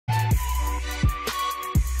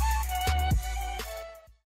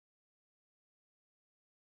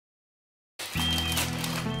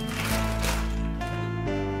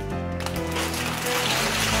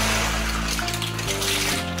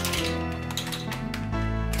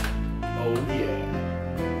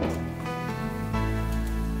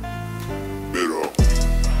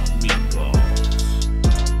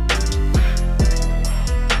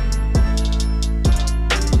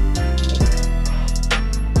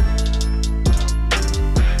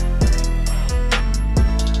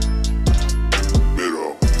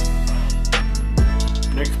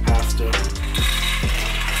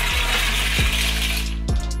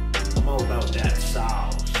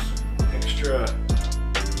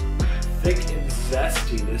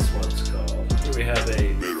zesty this one's called. Here we have a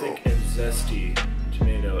thick and zesty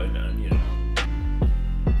tomato and onion.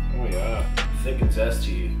 Oh yeah, thick and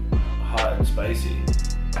zesty, hot and spicy.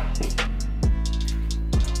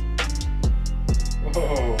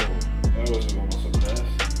 Oh, that was almost a mess.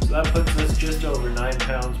 So that puts us just over 9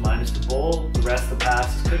 pounds minus the bowl. The rest of the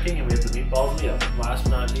pasta is cooking, and we have the meatballs in the oven. Last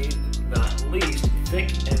but not least, thick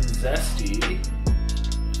and zesty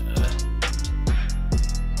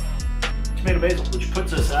tomato basil, which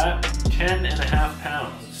puts us at 10.5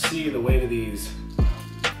 pounds. Let's see the weight of these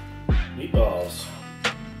meatballs.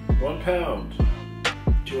 1 pound,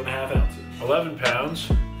 2.5 ounces. 11 pounds,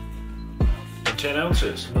 and 10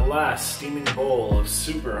 ounces. And the last steaming bowl of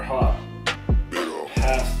super hot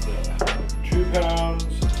pasta. 2 pounds,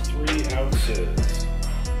 3 ounces.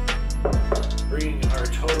 Bringing our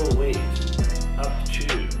total weight up to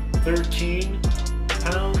 13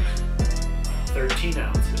 pounds, 13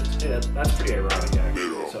 ounces. Hey, that's pretty ironic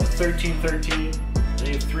actually. So 13, I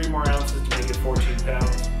need 3 more ounces to make it 14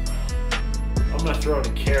 pounds. I'm gonna throw in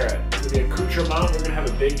a carrot. For the accoutrement, we're gonna have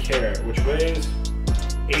a big carrot, which weighs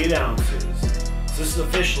 8 ounces. So this is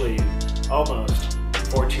officially almost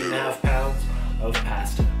 14.5 pounds of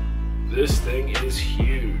pasta. This thing is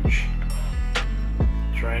huge.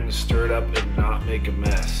 Trying to stir it up and not make a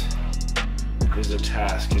mess is a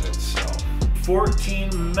task in itself.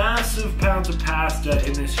 14 massive pounds of pasta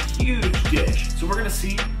in this huge dish. So we're gonna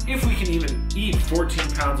see if we can even eat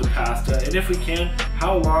 14 pounds of pasta, and if we can,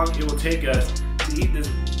 how long it will take us to eat this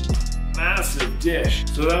massive dish.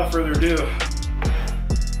 So without further ado,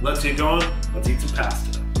 let's get going, let's eat some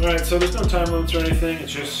pasta. All right, so there's no time limits or anything,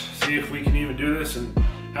 it's just see if we can even do this and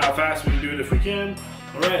how fast we can do it if we can.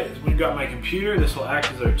 All right, we've got my computer. This will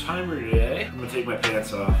act as our timer today. I'm gonna take my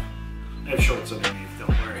pants off. I have shorts underneath,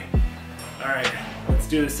 don't worry. All right, let's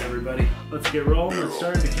do this, everybody. Let's get rolling. Let's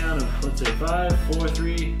start at the count of, let's say 5, 4,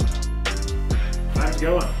 3. Time's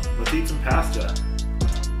going. Let's eat some pasta.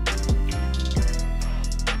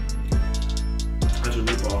 That's a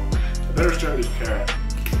meatball. I better start with this carrot.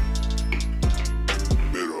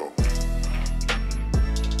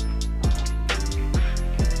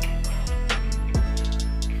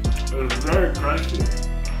 It's very crunchy.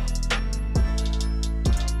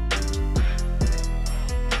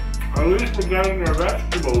 At least we're getting our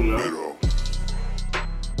vegetables in.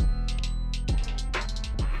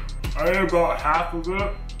 I ate about half of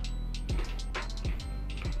it.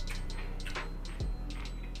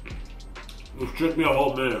 It took me a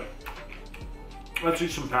whole minute. Let's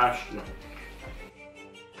eat some pasta.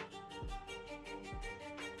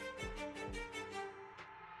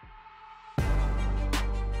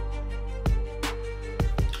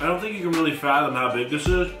 I don't think you can really fathom how big this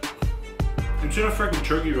is. It's in a freaking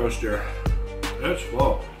turkey roaster. It's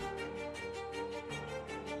full.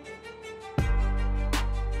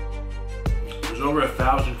 There's over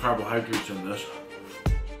 1,000 carbohydrates in this.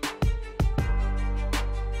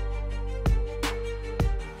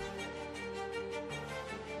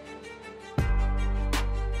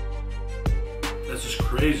 This is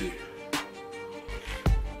crazy.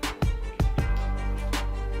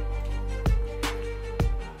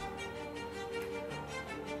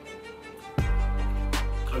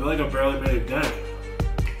 I feel like I barely made a dent.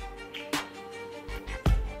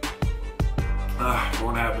 It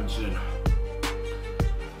won't happen soon.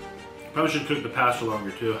 Probably should cook the pasta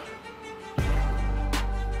longer too.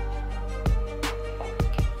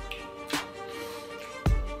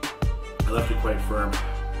 I left it quite firm,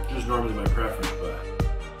 which is normally my preference, but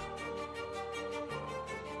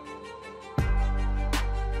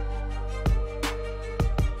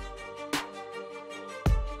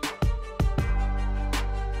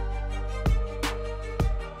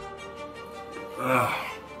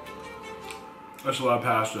that's a lot of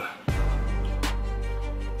pasta.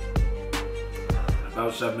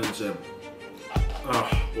 About 7 minutes in. Oh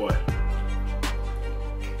boy.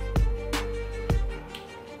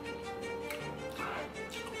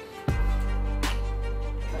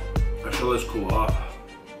 I should let this cool off.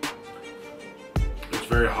 It's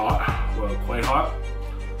very hot, well, quite hot,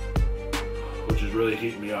 which is really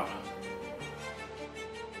heating me up.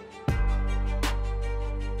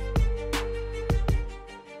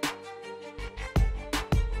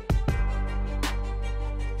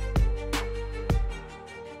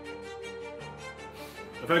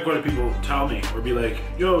 I've had quite a few people tell me or be like,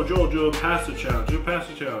 yo, Joel, do a pasta challenge, do a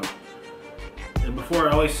pasta challenge. And before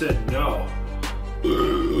I always said no.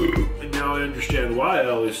 And now I understand why I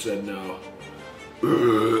always said no.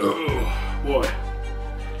 Oh, boy.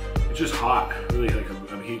 It's just hot. Really, like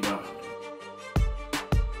I'm heating up.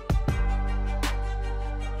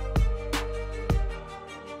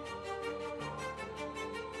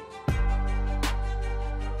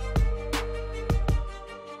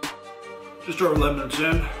 Just over 11 minutes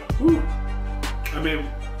in. Whew. I mean,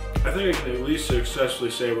 I think I can at least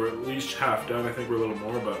successfully say we're at least half done. I think we're a little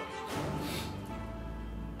more, but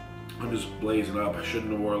I'm just blazing up. I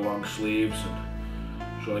shouldn't have wore long sleeves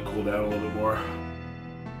and should I cool down a little bit more.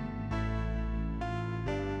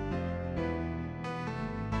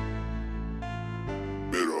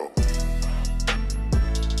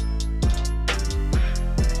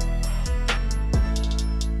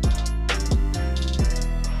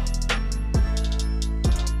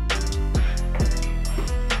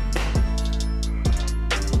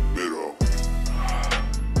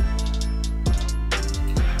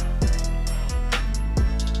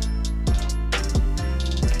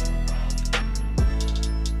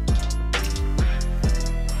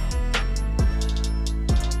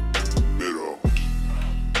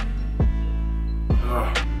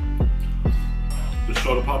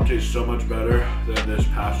 Soda pop tastes so much better than this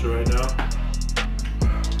pasta right now.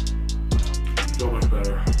 So much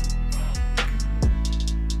better.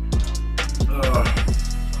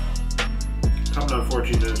 Coming on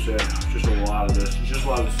 14 minutes in, just a lot of this. It's just a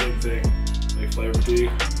lot of the same thing, like flavor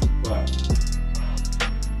fatigue, but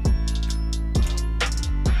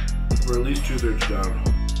we're at least 2/3 done.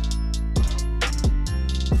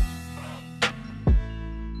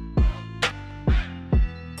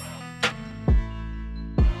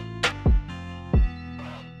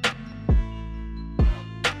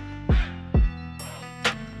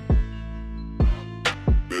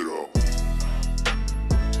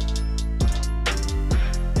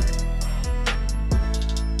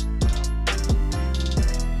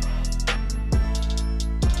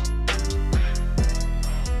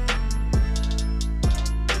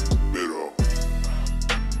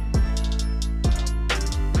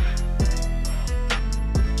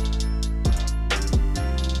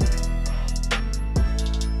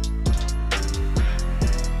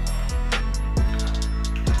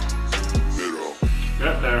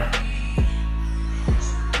 Get there.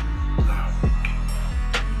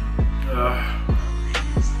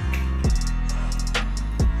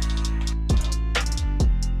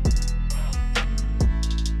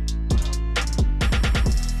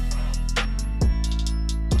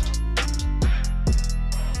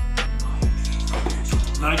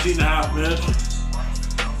 19.5 minutes.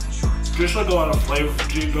 Just like a lot of flavor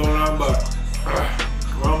fatigue going on, but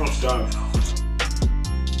we're almost done.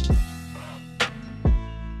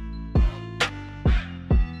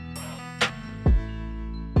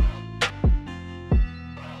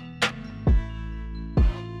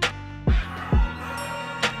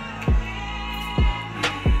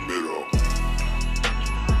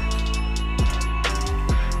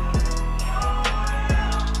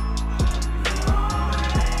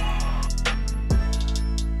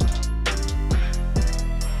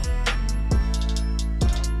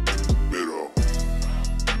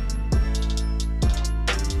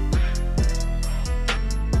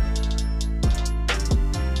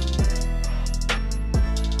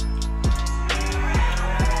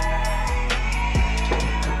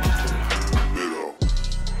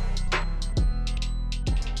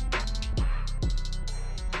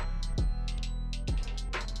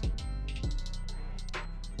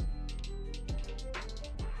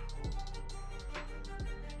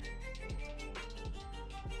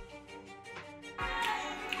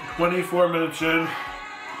 "24 minutes in,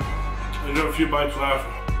 I got a few bites left.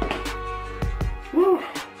 Woo.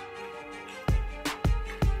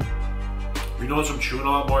 You notice I'm chewing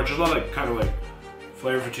a lot more, just a lot of kind of like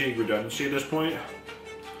flavor fatigue, redundancy at this point.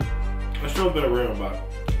 I still have a bit of room, but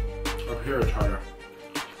up here it's harder.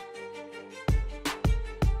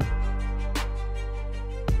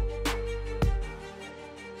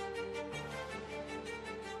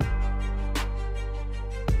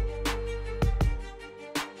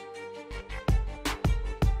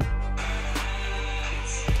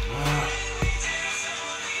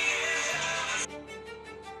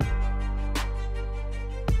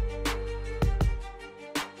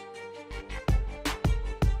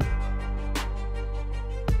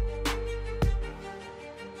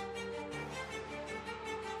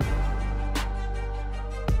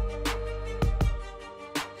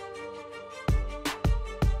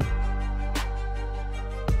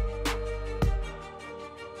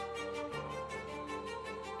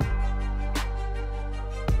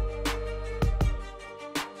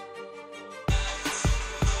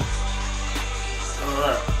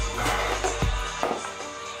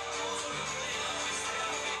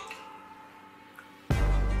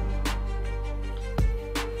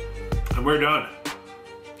 And we're done.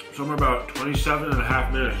 Somewhere about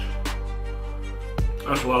 27.5 minutes.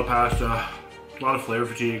 That's a lot of pasta, a lot of flavor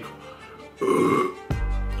fatigue.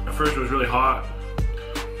 I first it was really hot.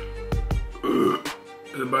 And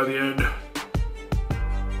then by the end,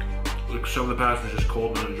 like some of the pasta was just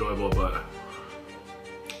cold and unenjoyable, but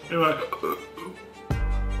anyway,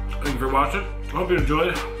 thank you for watching. I hope you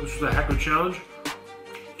enjoyed. This was a heck of a challenge.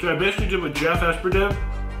 So I basically did what Jeff Esper did.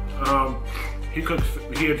 He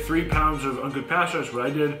had 3 pounds of uncooked pasta, that's what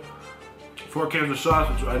I did. 4 cans of sauce,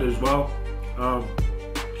 that's what I did as well.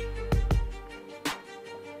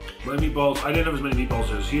 My meatballs, I didn't have as many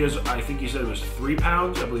meatballs as he has. I think he said it was 3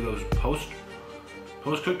 pounds. I believe it was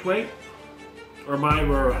post-cooked weight. Or mine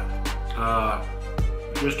were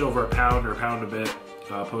just over a pound or a pound a bit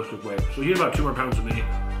post-cooked weight. So he had about 2 more pounds than me.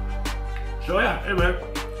 So yeah, anyway,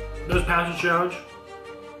 that was pasta challenge.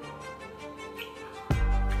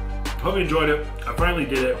 Hope you enjoyed it. I finally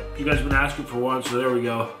did it. You guys have been asking for one, so there we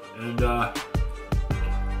go. And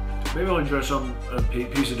maybe I'll enjoy a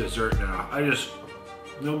piece of dessert now.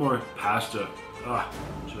 No more pasta.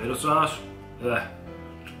 Tomato sauce. Ugh.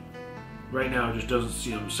 Right now it just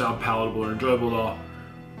doesn't sound palatable or enjoyable at all.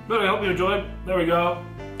 But I hope you enjoyed. There we go.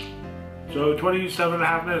 So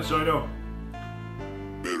 27.5 minutes, so I know.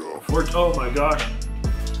 Oh my gosh.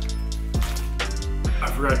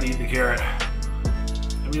 I forgot to eat the carrot.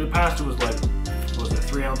 I mean, the pasta was like, what was it,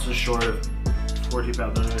 3 ounces short of 14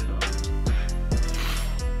 pounds anyway, so.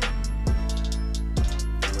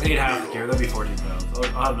 I ate half the carrot, that'd be 14 pounds.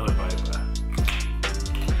 I'll have another bite of that.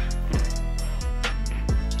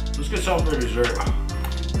 Let's get something for dessert.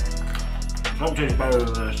 Something tastes better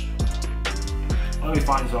than this. Let me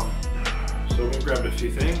find some. So we grabbed a few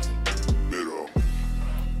things.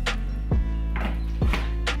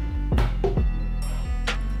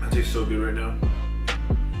 That tastes so good right now.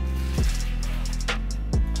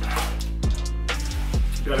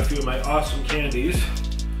 Got a few of my awesome candies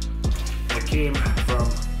that came from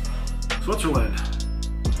Switzerland,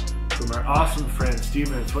 from our awesome friend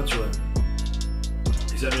Steven in Switzerland.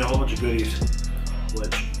 He sent me a whole bunch of goodies,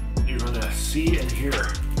 which you're gonna see and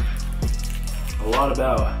hear a lot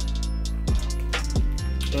about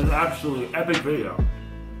in an absolutely epic video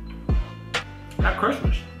at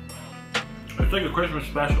Christmas. It's like a Christmas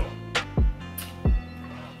special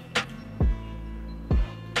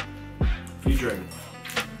featuring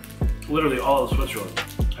literally all of Switzerland.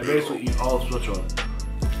 I basically eat all of Switzerland.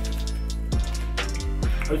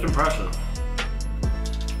 It's impressive.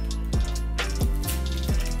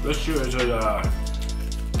 This too is a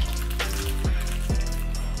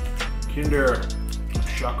Kinder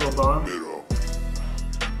Schokobon.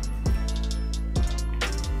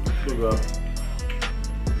 There you go.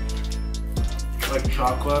 Like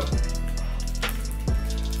chocolate.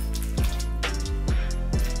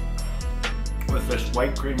 With this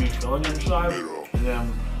white creamy filling inside, and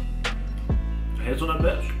then hazelnut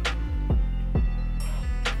bits.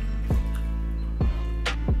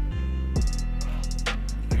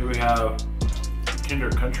 Here we have Kinder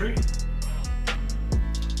Country,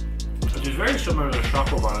 which is very similar to the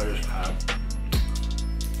Schokobon I just had,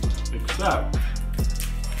 except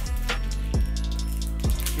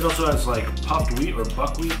it also has like puffed wheat or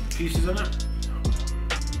buckwheat pieces in it.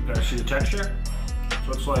 You guys see the texture?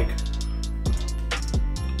 So it's like,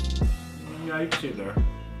 yeah, you can see it there.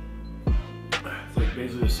 It's like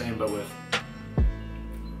basically the same, but with a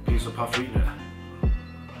piece of puffed wheat in it.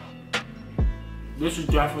 This is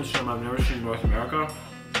definitely something I've never seen in North America.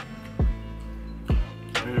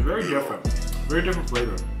 And it's very different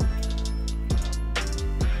flavor.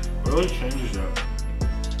 It really changes it.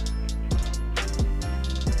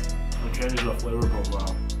 It changes the flavor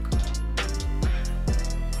profile.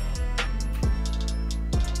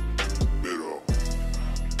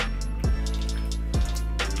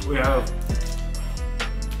 We have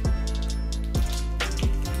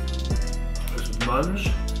this Munz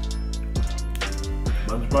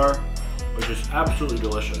bar, which is absolutely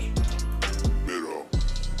delicious. I'm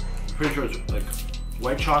pretty sure it's like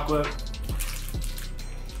white chocolate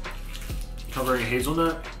covering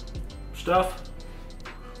hazelnut stuff,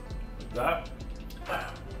 like that.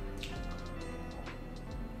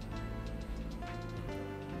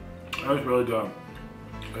 That was really good.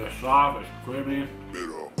 It's soft, it's creamy.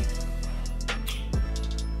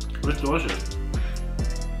 It's delicious.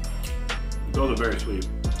 Those are very sweet.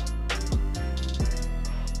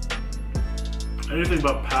 Anything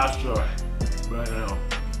but pasta right now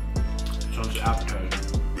sounds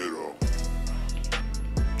appetizing.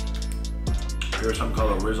 Here's something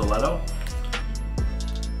called a rissoletto,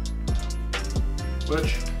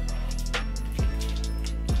 which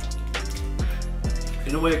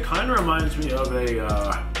in a way it kind of reminds me of a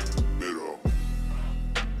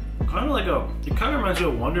it kind of reminds me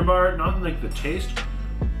of Wonder Bar, not in like the taste,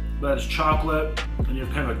 but it's chocolate And you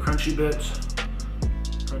have kind of like crunchy bits.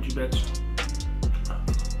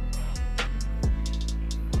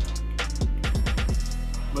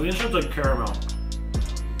 But the inside's like caramel.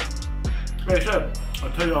 Like I said,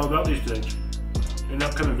 I'll tell you all about these things in an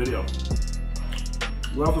upcoming video.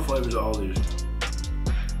 Love the flavors of all these.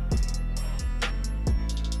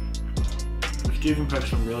 Stephen picked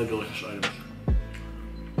some really delicious items.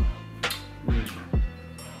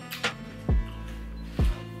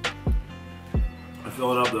 I'm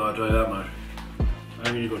filling up though, I'll tell you that much.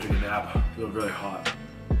 I need to go take a nap. I feel really hot.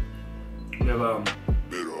 We have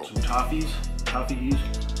some toffees,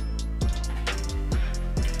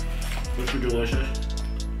 which are delicious.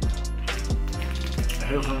 A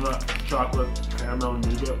hazelnut, chocolate, caramel, and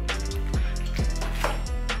nougat.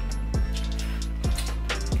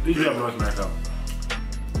 These we have in North America,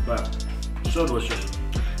 but so delicious.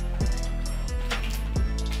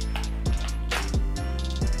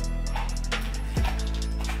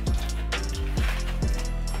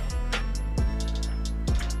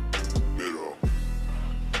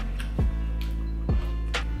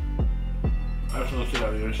 I just looked at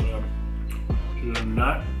that here, so there's a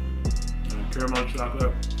nut and caramel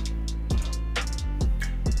chocolate.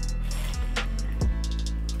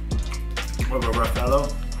 We have a Raffaello,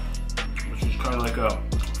 which is kind of like a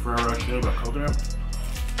Ferrero Rocher but coconut,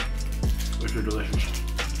 which are delicious,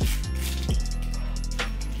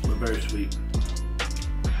 but very sweet.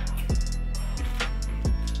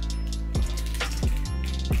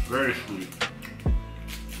 Very sweet,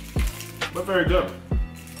 but very good.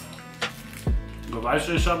 If I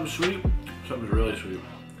say something's sweet, something's really sweet.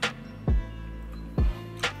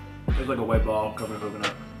 It's like a white ball covered in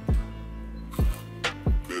coconut.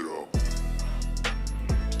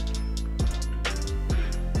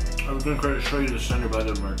 I was going to show you the center, but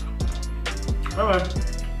that didn't work. Alright,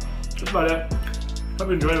 that's about it. Hope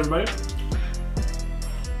you enjoyed, everybody.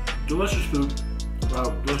 Delicious food.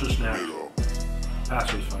 Wow, delicious snack.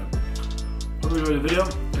 Pasta was fine. Hope you enjoyed the video.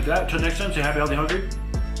 With that, until next time, stay happy, healthy, hungry.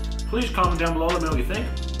 Please comment down below, let me know what you think.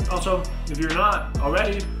 Also, if you're not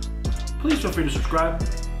already, please feel free to subscribe.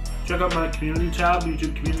 Check out my community tab,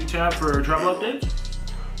 YouTube community tab for travel updates.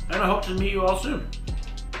 And I hope to meet you all soon.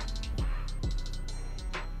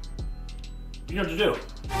 You know what to do.